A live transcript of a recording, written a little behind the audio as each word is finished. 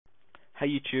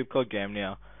Hey YouTube, CodGame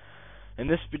now. In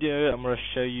this video I'm going to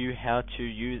show you how to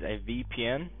use a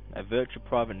VPN, a virtual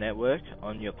private network,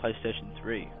 on your PlayStation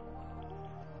 3.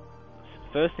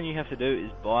 First thing you have to do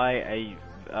is buy a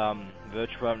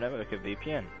virtual private network, a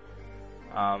VPN.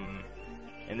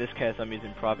 In this case I'm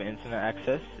using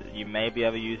PrivateInternetAccess. You may be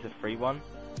able to use the free one.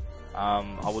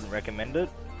 I wouldn't recommend it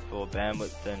for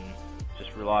bandwidth and just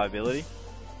reliability.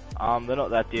 They're not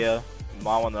that dear.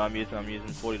 My one that I'm using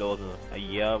 $40 a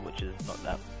year, which is not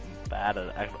that bad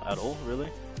at all, really.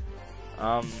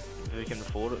 If you can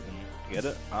afford it, then get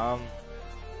it.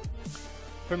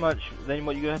 Pretty much, then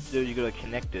what you're gonna have to do, you're gonna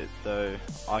connect it. So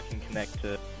I can connect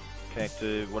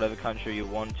to whatever country you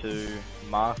want to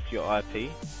mask your IP,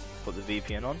 put the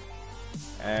VPN on.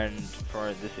 And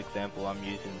for this example, I'm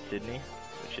using Sydney,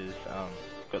 which is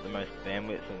got the most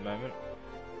bandwidth at the moment.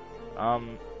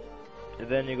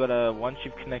 Then you gotta, once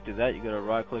you've connected that, you gotta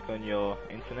right click on your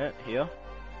internet here,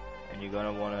 and you're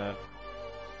gonna wanna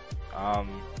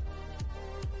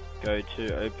go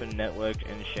to Open Network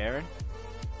and Sharing,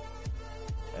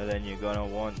 and then you're gonna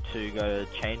want to go to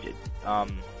change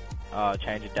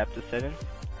adapter settings.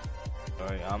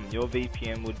 Sorry, your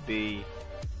VPN would be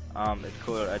it's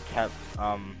called a tap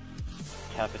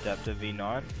adapter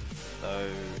V9. So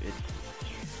it's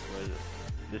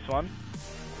this one.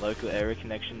 Local area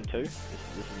connection 2. This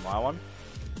is my one.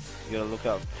 You gotta look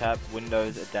up tap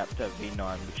Windows adapter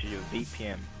V9, which is your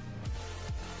VPN.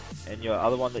 And your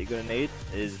other one that you're gonna need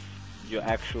is your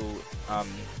actual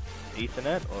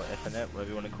Ethernet or Ethernet, whatever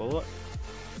you want to call it.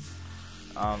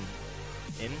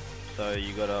 So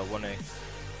you gotta want to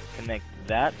connect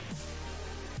that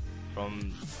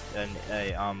from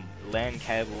a LAN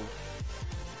cable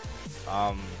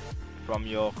from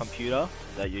your computer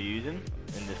that you're using.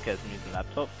 In this case I'm using a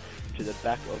laptop, to the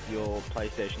back of your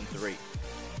PlayStation 3.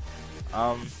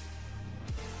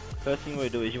 First thing you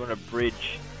want to do is you want to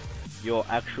bridge your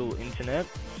actual internet,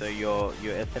 so your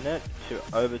Ethernet,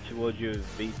 over towards your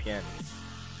VPN.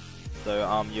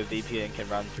 So your VPN can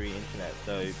run through your internet.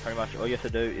 So pretty much all you have to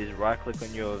do is right click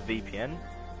on your VPN,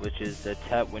 which is the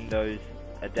tab Windows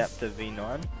adapter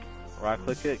V9. Right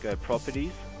click it, go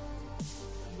properties.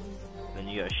 Then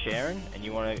you go sharing, and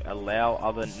you want to allow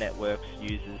other networks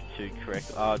users to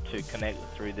connect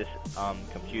through this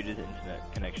computer's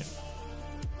internet connection.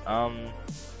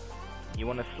 You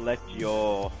want to select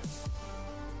your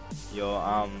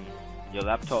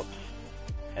laptop's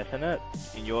Ethernet.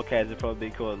 In your case, it'd probably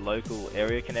be called local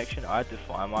area connection. I had to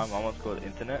find mine. Mine was called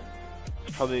internet.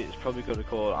 It's probably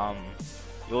called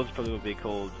yours probably would be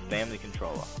called family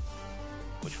controller,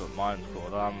 which is what mine's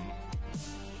called.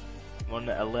 You want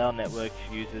to allow network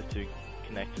users to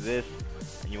connect to this,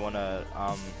 and you want to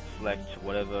select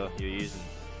whatever you're using.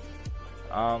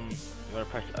 You want to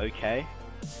press OK,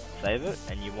 save it,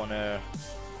 and you want to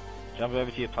jump over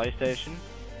to your PlayStation.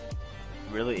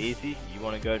 Really easy. You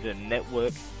want to go to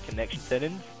network connection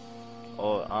settings,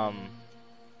 or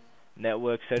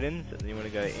network settings, and you want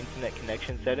to go internet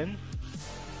connection settings.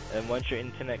 And once you're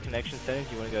internet connection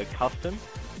settings, you want to go custom.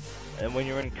 And when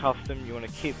you're in custom, you want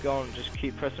to keep going, just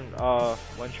keep pressing,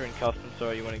 once you're in custom,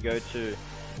 sorry, you want to go to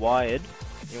wired,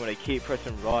 you want to keep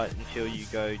pressing right until you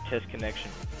go test connection.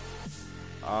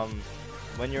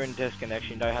 When you're in test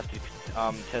connection, you don't have to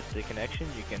test the connection,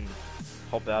 you can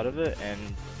hop out of it and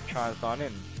try and sign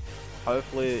in.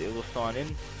 Hopefully it will sign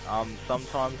in.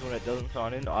 Sometimes when it doesn't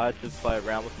sign in, I had to play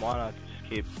around with mine. I had to just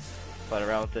keep playing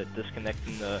around with it,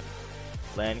 disconnecting the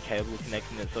LAN cable,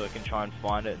 connecting it so it can try and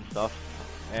find it and stuff.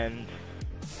 And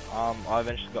I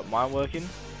eventually got mine working.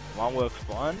 Mine works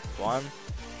fine.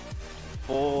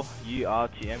 For you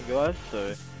RTM guys, so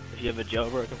if you have a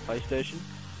jailbroken PlayStation,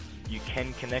 you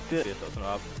can connect it.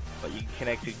 But you can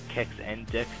connect to KEX and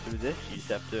DEX through this. You just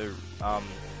have to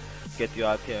get the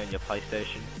IP on your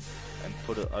PlayStation and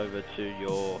put it over to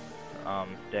your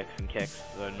DEX and KEX.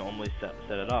 So normally set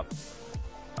it up.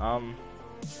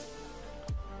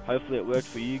 Hopefully it worked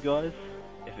for you guys.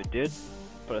 If it did,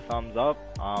 put a thumbs up,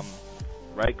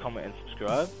 rate, comment and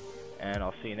subscribe, and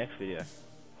I'll see you next video.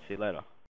 See you later.